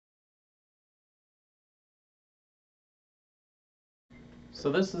So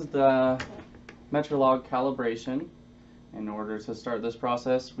this is the Metrolog calibration. In order to start this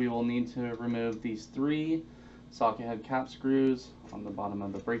process, we will need to remove these 3 socket head cap screws on the bottom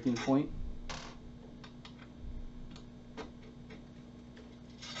of the breaking point.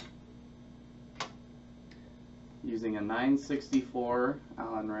 Using a 9/64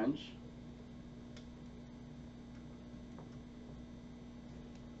 Allen wrench.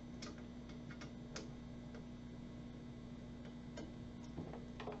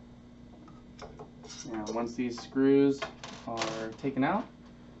 And once these screws are taken out,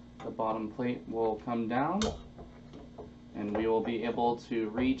 the bottom plate will come down and we will be able to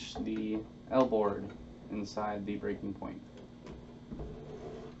reach the L board inside the breaking point.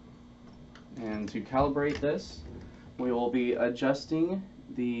 And to calibrate this, we will be adjusting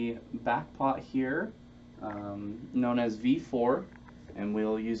the back pot here, known as V4, and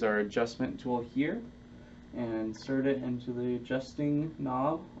we'll use our adjustment tool here and insert it into the adjusting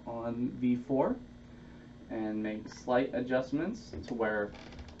knob on V4 and make slight adjustments to where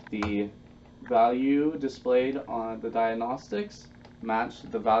the value displayed on the diagnostics match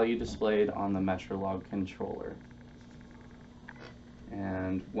the value displayed on the Metrolog controller.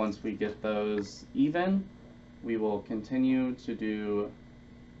 And once we get those even, we will continue to do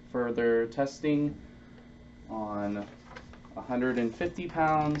further testing on 150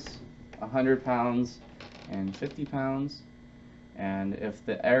 pounds, 100 pounds, and 50 pounds. And if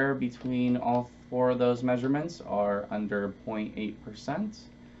the error between all 4 of those measurements are under 0.8%,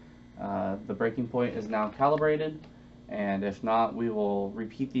 the breaking point is now calibrated, and if not, we will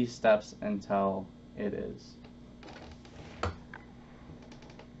repeat these steps until it is.